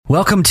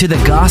Welcome to the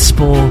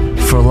Gospel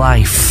for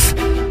Life.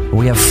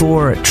 We have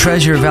 4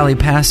 Treasure Valley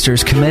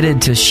pastors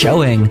committed to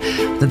showing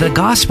that the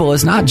gospel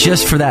is not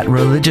just for that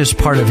religious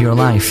part of your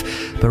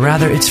life, but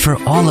rather it's for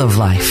all of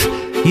life.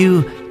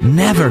 You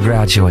never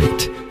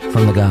graduate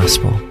from the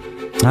gospel.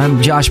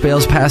 I'm Josh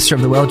Bales, pastor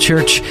of the Well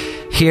Church,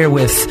 here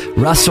with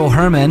Russell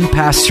Herman,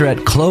 pastor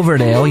at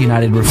Cloverdale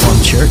United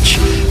Reformed Church,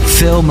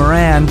 Phil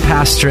Moran,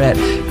 pastor at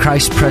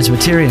Christ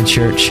Presbyterian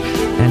Church,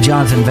 and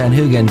Jonathan Van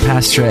Hoogen,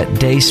 pastor at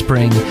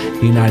Dayspring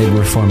United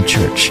Reformed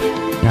Church.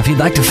 Now, if you'd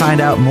like to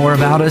find out more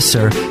about us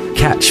or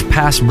catch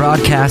past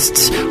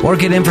broadcasts or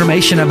get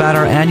information about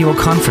our annual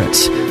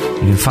conference,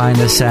 you can find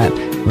us at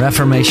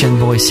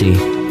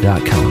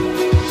reformationboise.com.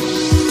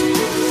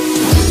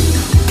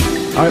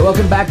 All right,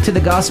 welcome back to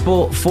the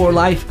Gospel for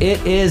Life.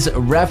 It is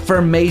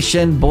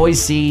Reformation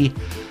Boise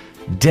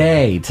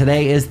Day.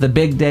 Today is the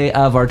big day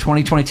of our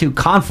 2022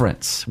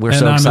 conference. We're so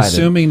excited. And I'm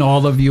assuming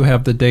all of you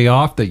have the day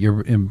off, that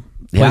you're in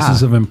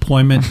places of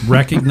employment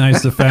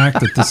recognize the fact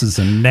that this is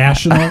a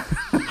national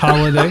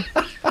holiday.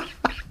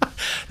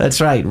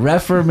 That's right,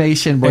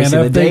 Reformation Boise.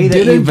 And if they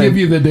didn't give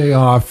you the day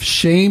off,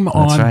 shame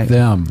on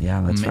them.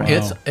 Yeah, that's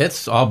right.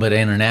 It's all but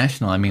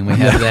international. I mean, we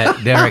have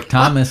that Derek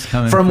Thomas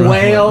coming from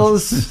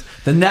Wales.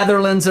 The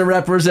Netherlands are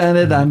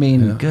represented. I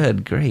mean,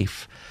 good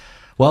grief.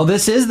 Well,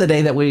 this is the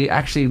day that we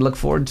actually look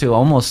forward to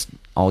almost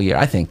all year,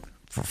 I think,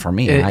 for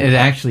me. It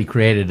actually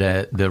created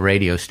the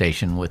radio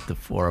station with the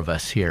 4 of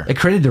us here. It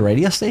created the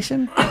radio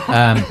station?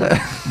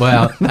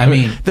 Well, I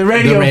mean... the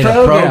radio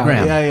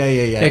program. Yeah.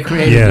 It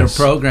created the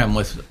program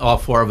with all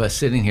 4 of us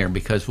sitting here,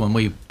 because when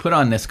we put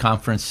on this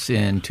conference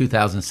in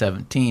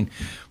 2017,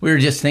 we were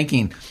just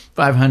thinking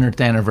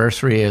 500th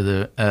anniversary of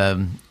the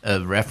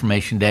of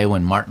Reformation Day,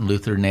 when Martin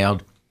Luther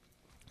nailed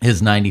his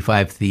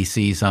 95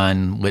 Theses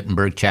on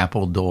Wittenberg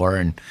Chapel door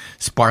and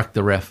sparked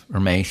the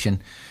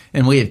Reformation.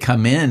 And we had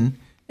come in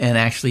and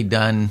actually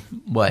done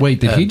what?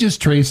 Wait, did he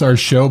just trace our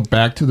show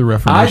back to the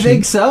Reformation? I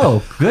think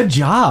so. Good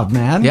job,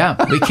 man. Yeah,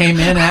 we came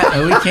in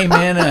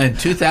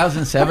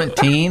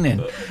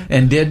 2017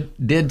 and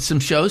did some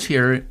shows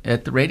here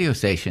at the radio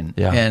station.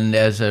 Yeah. And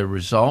as a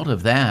result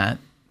of that,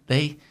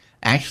 they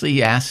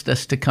actually asked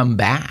us to come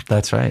back.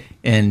 That's right.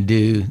 And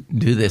do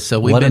this. So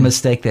what a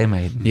mistake they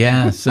made.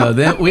 Yeah. So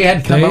then we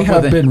had come up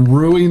with been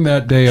ruining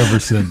that day ever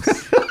since.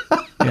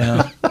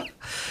 Yeah.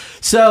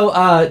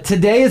 So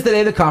today is the day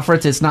of the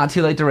conference. It's not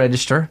too late to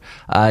register.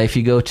 If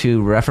you go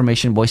to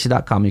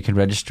reformationboise.com, you can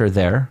register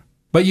there.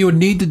 But you would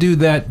need to do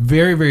that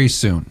very, very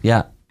soon.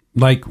 Yeah.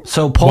 Like,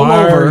 so pull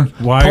over.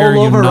 Why pull are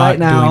you over not right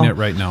now, doing it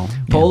right now?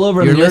 Pull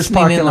over in the nearest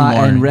parking lot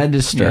and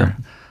register. Yeah.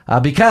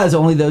 Because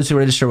only those who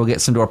register will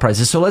get some door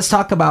prizes. So let's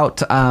talk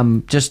about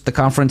just the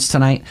conference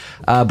tonight.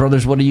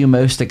 Brothers, what are you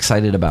most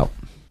excited about?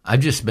 I've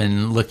just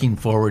been looking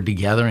forward to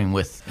gathering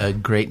with a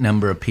great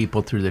number of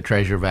people through the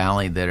Treasure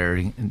Valley that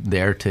are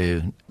there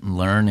to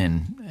learn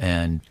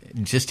and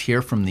just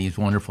hear from these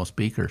wonderful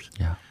speakers.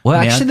 Yeah. Well,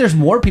 actually, there's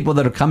more people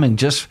that are coming.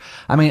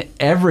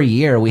 Every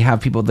year we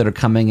have people that are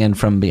coming in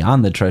from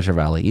beyond the Treasure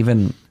Valley,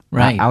 even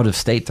out of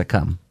state to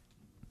come.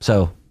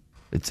 So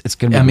it's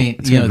going to be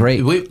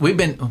great. We've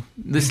been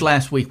this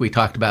last week. We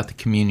talked about the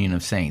communion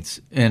of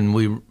saints, and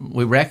we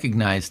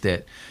recognized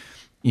that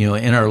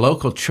in our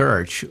local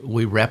church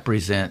we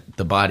represent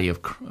the body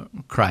of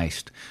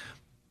Christ,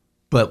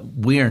 but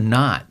we are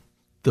not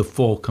the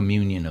full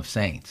communion of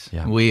saints.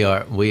 Yeah. We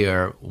are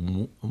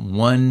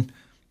one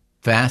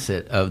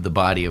facet of the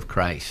body of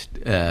Christ.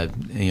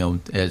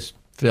 As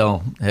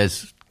Phil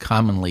has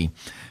commonly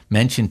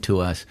mentioned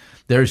to us,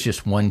 there's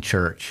just one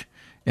church.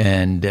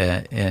 And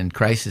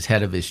Christ is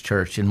head of his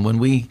church. And when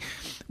we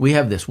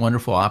have this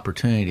wonderful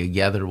opportunity to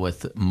gather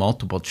with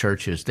multiple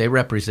churches, they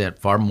represent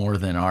far more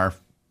than our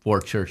 4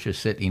 churches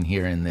sitting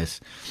here in this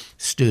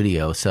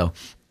studio. So,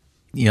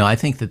 I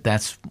think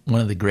that's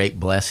one of the great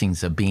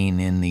blessings of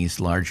being in these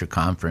larger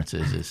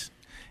conferences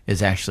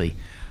is actually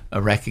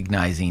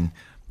recognizing,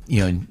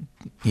 we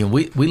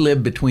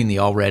live between the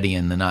already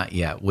and the not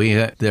yet.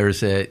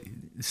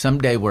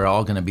 Someday we're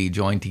all going to be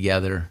joined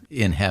together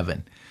in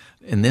heaven.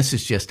 And this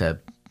is just a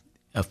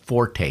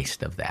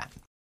foretaste of that.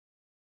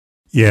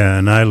 Yeah,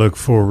 and I look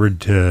forward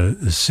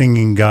to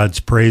singing God's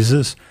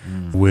praises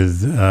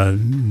with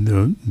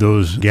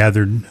those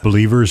gathered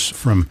believers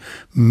from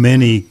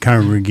many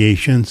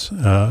congregations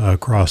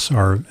across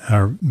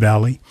our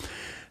valley.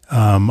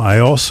 I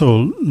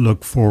also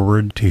look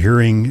forward to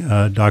hearing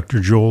Dr.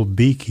 Joel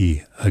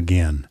Beakey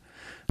again.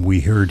 We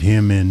heard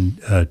him in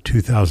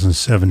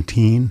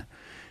 2017,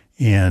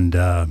 and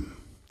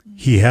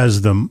he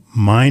has the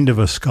mind of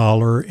a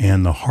scholar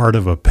and the heart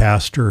of a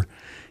pastor,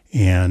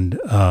 and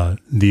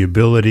the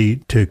ability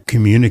to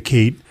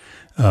communicate.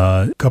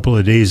 A couple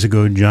of days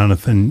ago,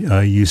 Jonathan,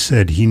 you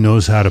said he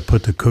knows how to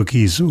put the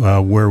cookies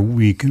where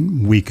we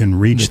can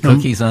reach them. The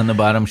cookies on the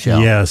bottom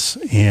shelf. Yes,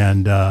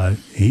 and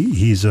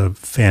he's a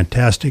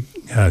fantastic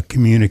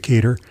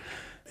communicator,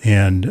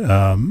 and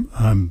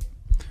I'm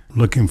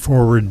looking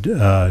forward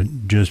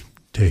just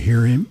to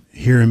hear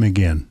him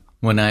again.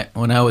 When I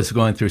was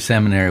going through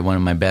seminary, one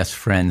of my best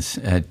friends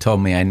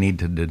told me I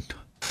needed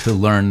to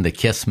learn the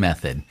KISS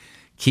method.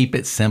 Keep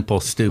it simple,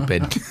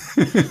 stupid.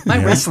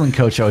 My wrestling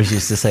coach always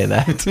used to say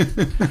that.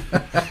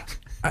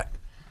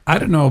 I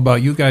don't know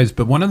about you guys,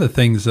 but one of the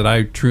things that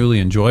I truly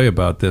enjoy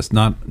about this,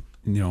 not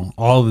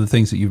all of the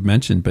things that you've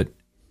mentioned, but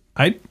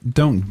I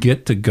don't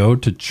get to go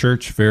to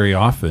church very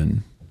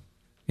often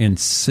and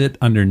sit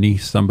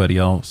underneath somebody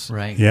else.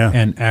 Right. Yeah.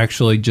 And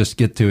actually just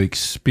get to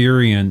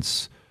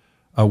experience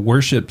a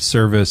worship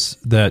service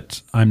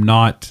that I'm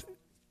not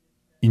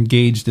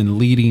engaged in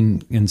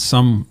leading in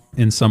some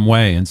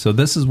way. And so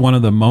this is one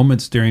of the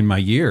moments during my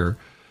year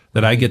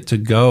that I get to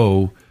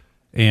go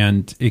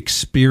and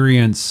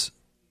experience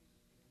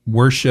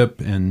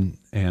worship and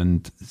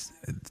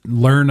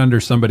learn under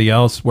somebody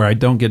else where I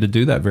don't get to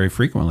do that very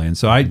frequently. And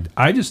so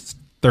I just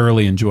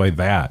thoroughly enjoy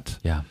that.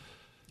 Yeah,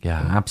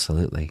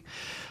 absolutely.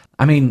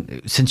 I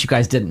mean, since you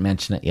guys didn't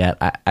mention it yet,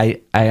 I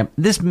am.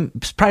 This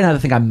is probably not the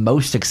thing I'm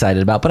most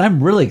excited about, but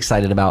I'm really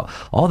excited about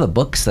all the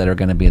books that are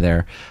going to be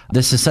there.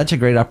 This is such a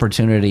great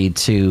opportunity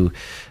to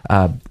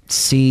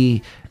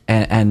see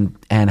and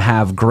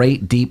have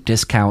great deep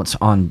discounts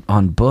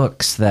on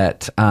books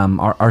that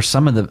are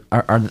some of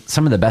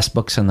the best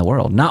books in the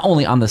world. Not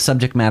only on the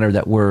subject matter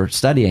that we're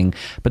studying,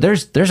 but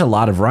there's a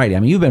lot of variety.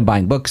 I mean, you've been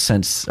buying books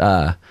since.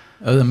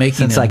 The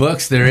making of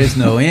books, there is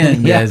no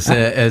end, yeah.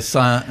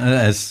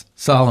 as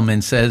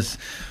Solomon says.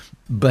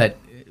 But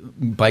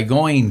by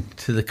going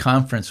to the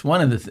conference, one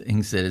of the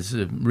things that is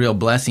a real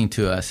blessing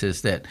to us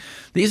is that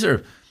these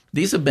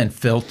have been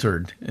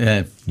filtered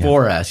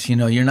for us.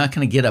 You're not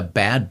going to get a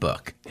bad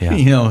book.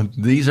 Yeah.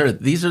 These are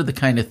the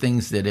kind of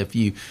things that if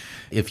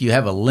you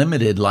have a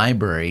limited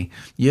library,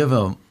 you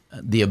have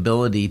the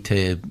ability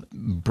to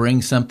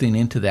bring something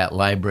into that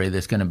library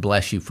that's going to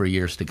bless you for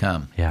years to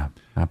come. Yeah,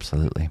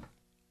 absolutely.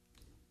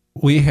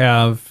 We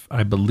have,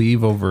 I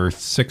believe, over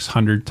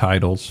 600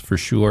 titles for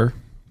sure.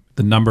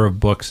 The number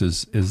of books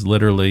is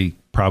literally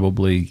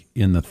probably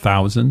in the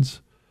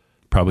thousands.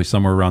 Probably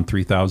somewhere around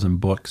 3,000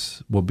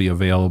 books will be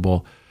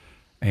available.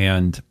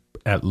 And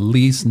at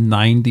least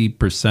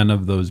 90%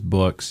 of those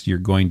books you're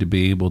going to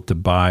be able to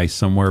buy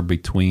somewhere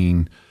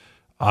between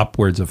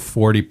upwards of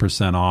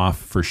 40% off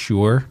for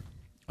sure.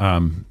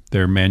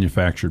 Their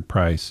manufactured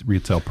price,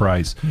 retail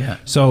price. Yeah.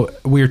 So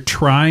we're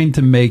trying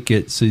to make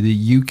it so that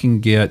you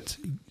can get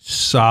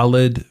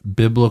solid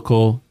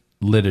biblical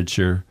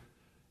literature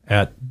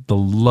at the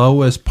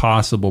lowest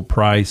possible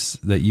price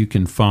that you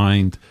can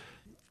find,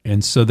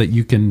 and so that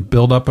you can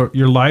build up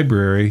your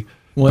library,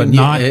 but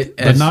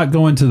not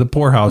go into the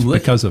poorhouse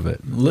because of it.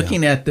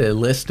 Looking at the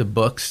list of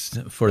books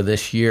for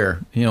this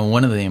year,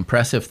 one of the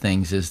impressive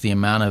things is the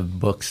amount of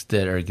books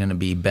that are going to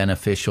be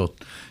beneficial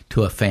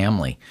to a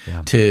family,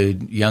 to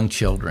young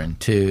children,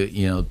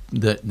 to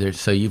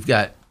so you've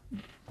got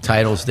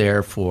titles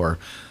there for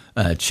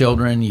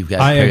children. You've got.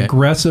 I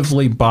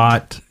aggressively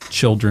bought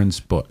children's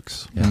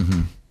books. Yeah.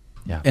 Mm-hmm.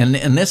 Yeah. And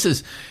this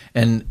is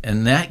and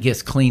that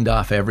gets cleaned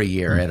off every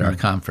year at our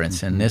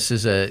conference. And this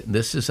is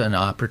an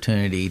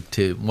opportunity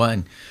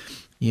to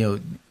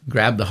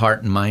grab the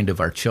heart and mind of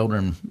our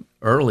children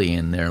early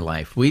in their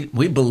life. We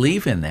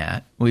believe in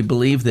that. We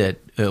believe that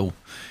we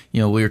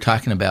were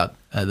talking about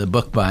the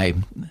book by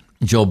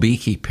Joel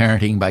Beakey,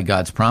 Parenting by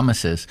God's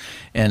Promises,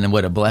 and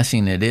what a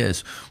blessing it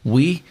is.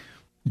 We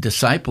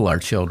disciple our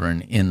children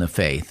in the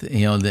faith.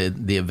 The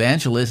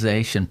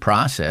evangelization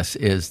process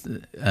is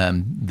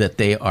that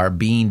they are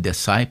being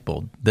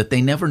discipled, that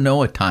they never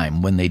know a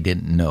time when they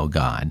didn't know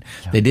God.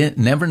 Yeah. They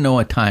never know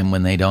a time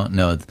when they don't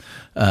know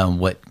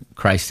what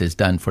Christ has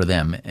done for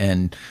them.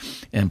 And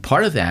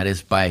part of that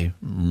is by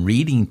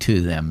reading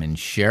to them and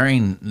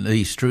sharing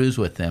these truths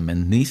with them.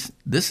 And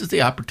this is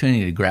the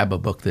opportunity to grab a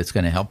book that's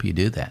going to help you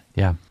do that.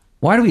 Yeah.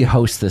 Why do we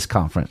host this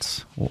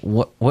conference?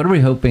 What are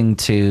we hoping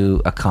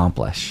to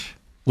accomplish?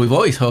 We've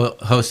always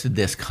hosted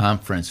this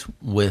conference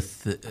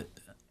with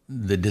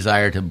the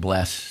desire to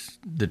bless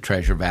the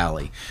Treasure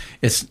Valley.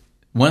 It's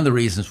one of the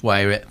reasons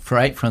why,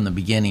 right from the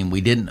beginning, we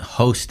didn't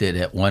host it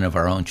at one of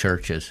our own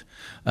churches.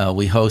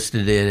 We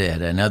hosted it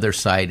at another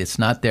site. It's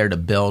not there to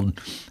build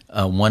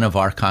one of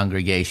our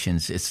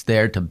congregations. It's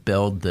there to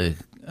build the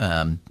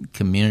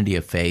community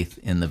of faith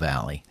in the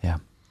valley. Yeah,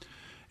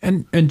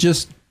 and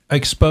just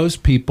expose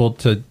people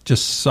to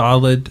just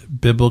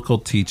solid biblical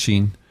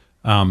teaching.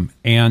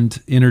 And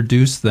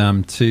introduce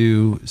them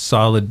to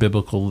solid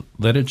biblical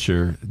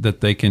literature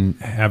that they can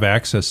have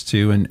access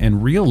to,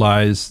 and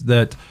realize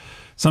that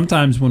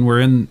sometimes when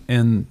we're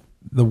in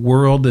the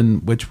world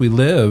in which we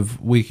live,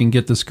 we can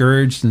get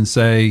discouraged and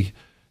say,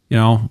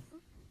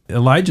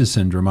 Elijah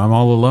syndrome, I'm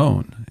all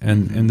alone.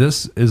 And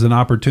this is an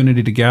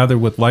opportunity to gather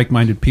with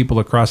like-minded people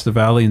across the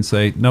valley and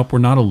say, nope, we're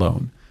not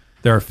alone.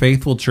 There are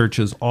faithful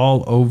churches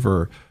all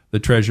over the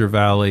Treasure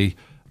Valley,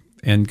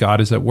 and God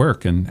is at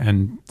work.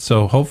 And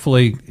so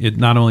hopefully it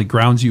not only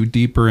grounds you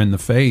deeper in the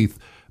faith,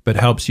 but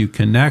helps you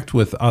connect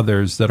with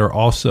others that are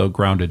also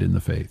grounded in the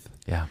faith.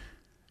 Yeah.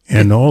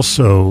 And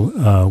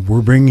also,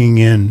 we're bringing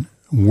in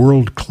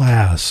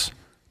world-class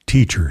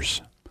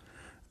teachers.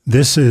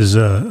 This is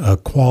a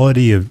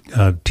quality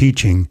of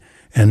teaching,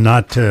 and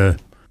not to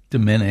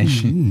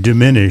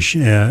diminish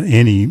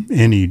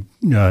any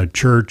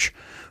church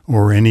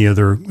or any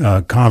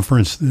other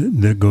conference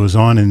that goes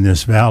on in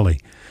this valley.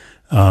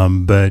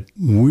 But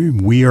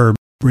we are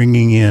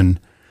bringing in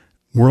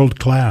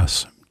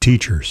world-class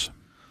teachers.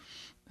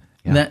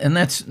 Yeah. And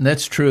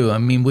that's true. I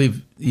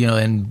mean,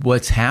 and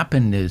what's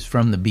happened is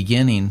from the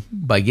beginning,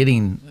 by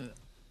getting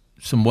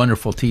some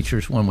wonderful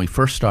teachers when we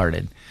first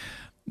started,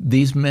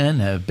 these men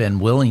have been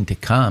willing to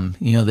come.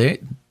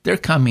 They're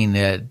coming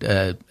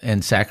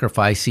and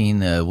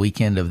sacrificing a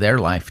weekend of their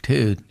life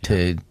too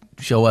to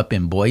show up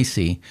in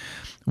Boise,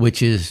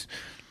 which is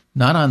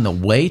not on the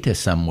way to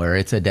somewhere;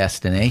 it's a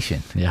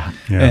destination. Yeah.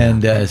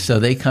 And so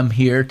they come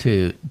here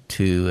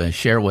to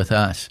share with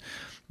us,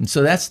 and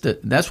so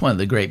that's one of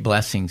the great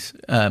blessings.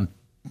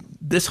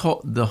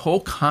 The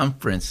whole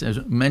conference, as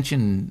I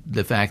mentioned,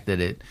 the fact that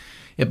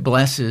it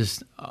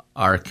blesses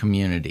our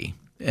community,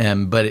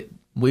 but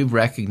we've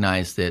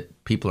recognized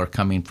that people are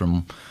coming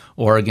from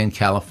Oregon,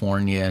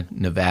 California,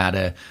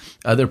 Nevada,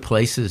 other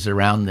places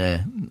around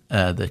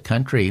the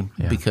country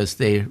because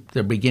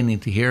they're beginning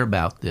to hear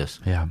about this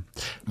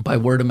by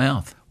word of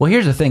mouth. Well,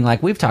 here's the thing.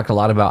 Like, we've talked a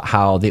lot about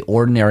how the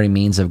ordinary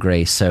means of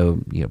grace, so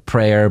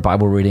prayer,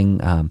 Bible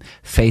reading,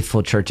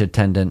 faithful church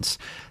attendance,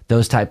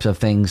 those types of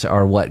things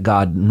are what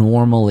God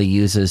normally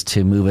uses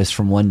to move us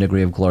from one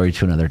degree of glory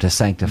to another, to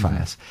sanctify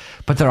us.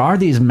 But there are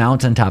these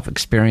mountaintop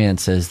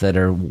experiences that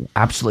are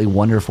absolutely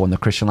wonderful in the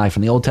Christian life.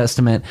 In the Old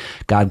Testament,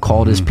 God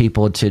called his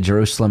people to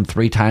Jerusalem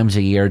 3 times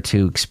a year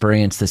to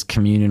experience this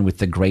communion with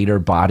the greater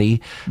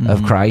body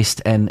of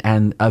Christ.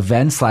 And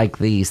events like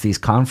these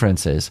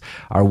conferences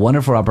are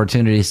wonderful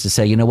opportunities to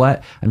say, you know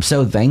what, I'm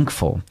so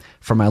thankful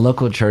for my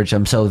local church.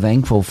 I'm so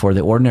thankful for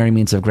the ordinary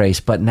means of grace,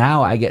 but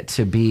now I get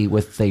to be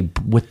with the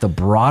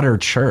broader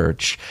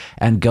church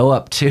and go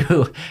up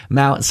to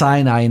Mount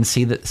Sinai and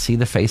see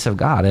the face of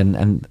God.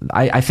 And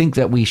I think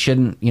that we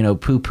shouldn't,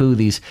 poo-poo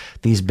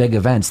these big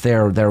events.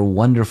 They're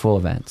wonderful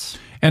events.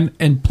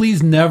 And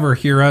please never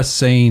hear us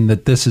saying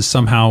that this is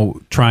somehow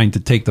trying to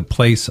take the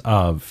place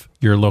of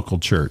your local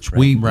church.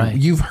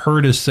 You've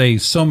heard us say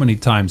so many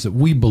times that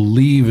we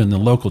believe in the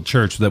local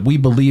church, that we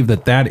believe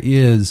that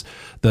is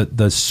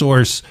the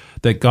source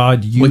that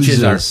God uses. Which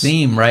is our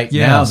theme right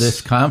now.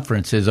 This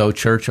conference is "O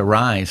Church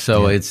Arise."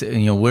 So it's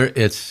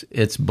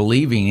it's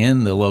believing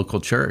in the local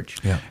church.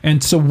 Yeah.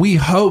 And so we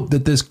hope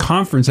that this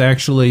conference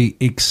actually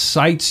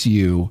excites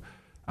you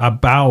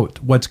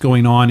about what's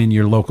going on in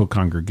your local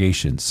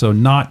congregation. So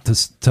not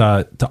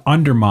to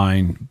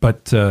undermine,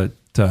 but to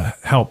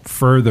help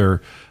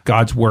further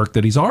God's work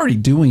that he's already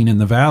doing in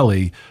the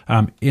valley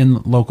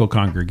in local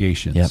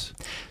congregations. Yep.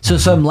 So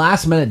some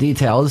last minute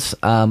details.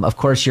 Of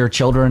course, your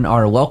children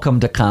are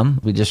welcome to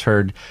come. We just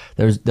heard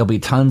there'll be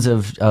tons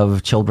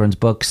of children's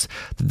books.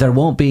 There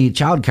won't be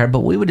childcare,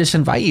 but we would just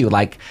invite you,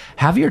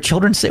 have your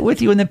children sit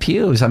with you in the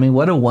pews. I mean,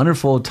 what a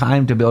wonderful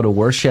time to be able to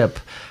worship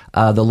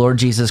the Lord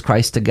Jesus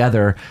Christ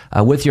together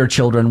with your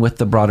children, with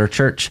the broader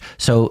church.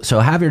 So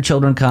have your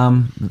children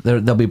come.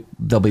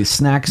 There'll be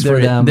snacks for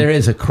them. There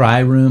is a cry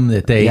room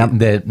that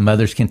that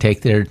mothers can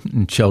take their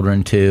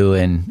children to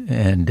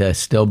and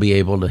still be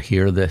able to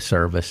hear the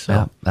service. So.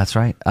 Yeah, that's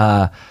right.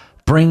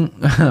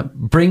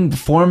 Bring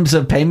forms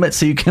of payment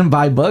so you can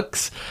buy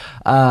books.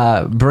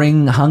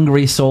 Bring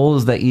hungry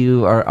souls that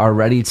you are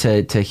ready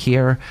to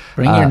hear.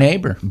 Bring your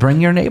neighbor.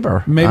 Bring your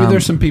neighbor. Maybe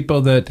there's some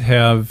people that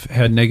have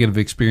had negative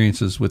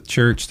experiences with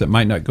church that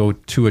might not go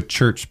to a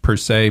church per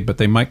se, but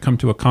they might come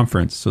to a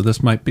conference. So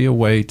this might be a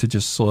way to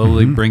just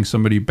slowly bring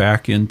somebody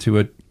back into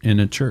it in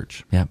a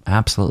church. Yeah,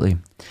 absolutely.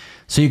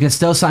 So you can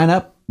still sign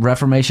up.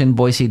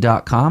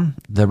 ReformationBoise.com.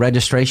 The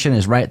registration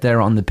is right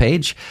there on the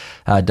page.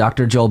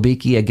 Dr. Joel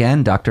Beakey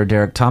again, Dr.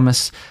 Derek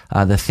Thomas.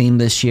 The theme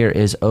this year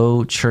is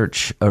 "O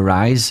Church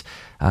Arise."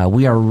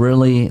 We are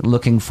really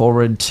looking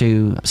forward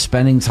to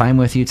spending time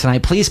with you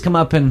tonight. Please come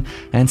up and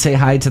say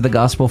hi to the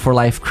Gospel for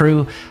Life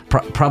crew.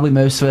 Probably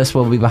most of us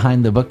will be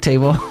behind the book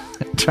table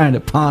trying to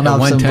pawn off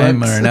some books. At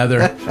one time or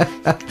another,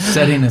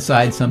 setting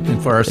aside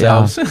something for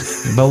ourselves.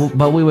 Yeah.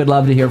 But we would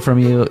love to hear from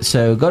you.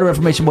 So go to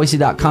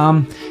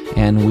ReformationBoise.com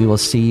and we will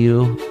see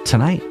you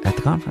tonight at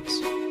the conference.